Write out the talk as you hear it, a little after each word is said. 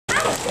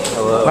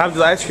happened to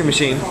the ice cream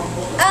machine?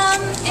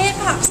 It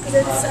pops because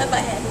it's a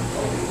butthead.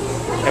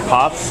 It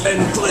pops?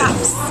 And clip.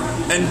 Pops.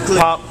 And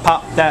clip.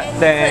 Pop that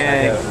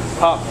thing.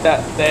 Pop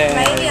that thing.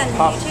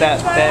 Pop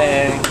that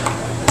thing.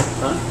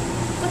 Huh?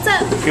 What's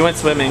up? You went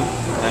swimming.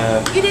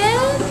 You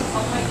did?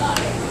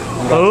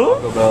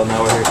 Oh? Taco Bell,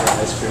 now we're here for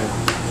ice cream.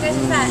 You guys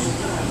are fat.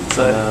 It's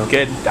a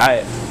good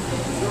diet.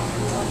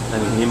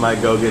 And he might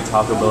go get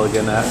Taco Bell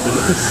again after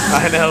this.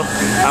 I know.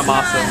 I'm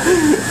awesome.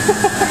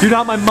 You're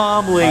not my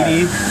mom,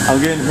 lady. I'm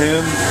getting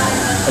him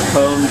a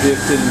cone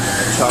dipped in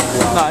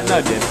chocolate. No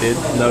dip, dude.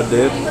 No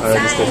dip?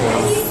 Alright, just dip it.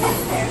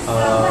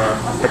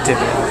 But dip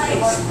it.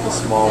 The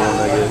small one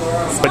I get.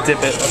 But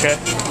dip it, okay?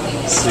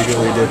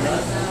 Secretly dip.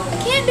 I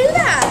can't do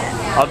that.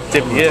 I'll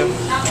dip you.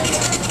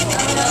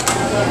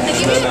 They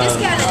give me a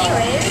discount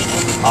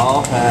anyways.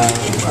 I'll have...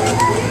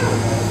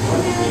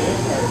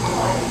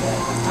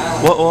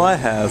 What will I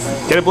have?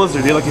 Get a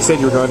blizzard, dude, like you said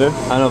you were going to.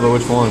 I know, but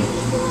which one?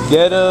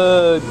 Get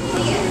a...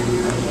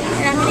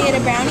 You're not gonna get a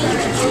brownie?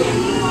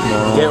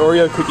 No. Get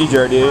Oreo cookie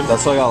jar, dude.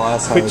 That's what I got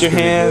last time. Put your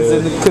hands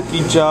in the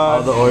cookie jar.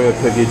 Oh, the Oreo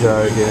cookie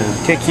jar again.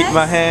 Can't keep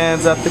my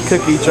hands out the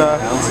cookie jar.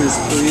 Ounces,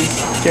 please.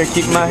 Can't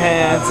keep my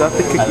hands out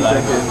the cookie I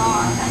like jar. it.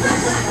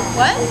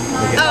 What?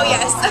 Oh,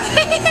 yes.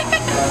 Okay.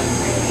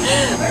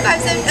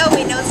 5, 7. Oh,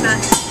 wait, no, it's not.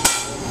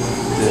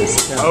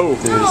 Discount. Oh.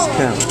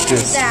 Discount.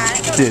 That.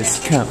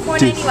 Discount.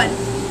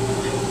 $4.91.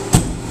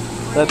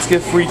 Let's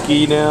get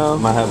freaky now.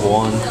 Might have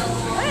one.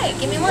 Alright,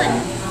 give me one.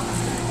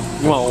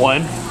 You want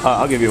one?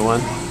 I'll give you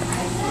one.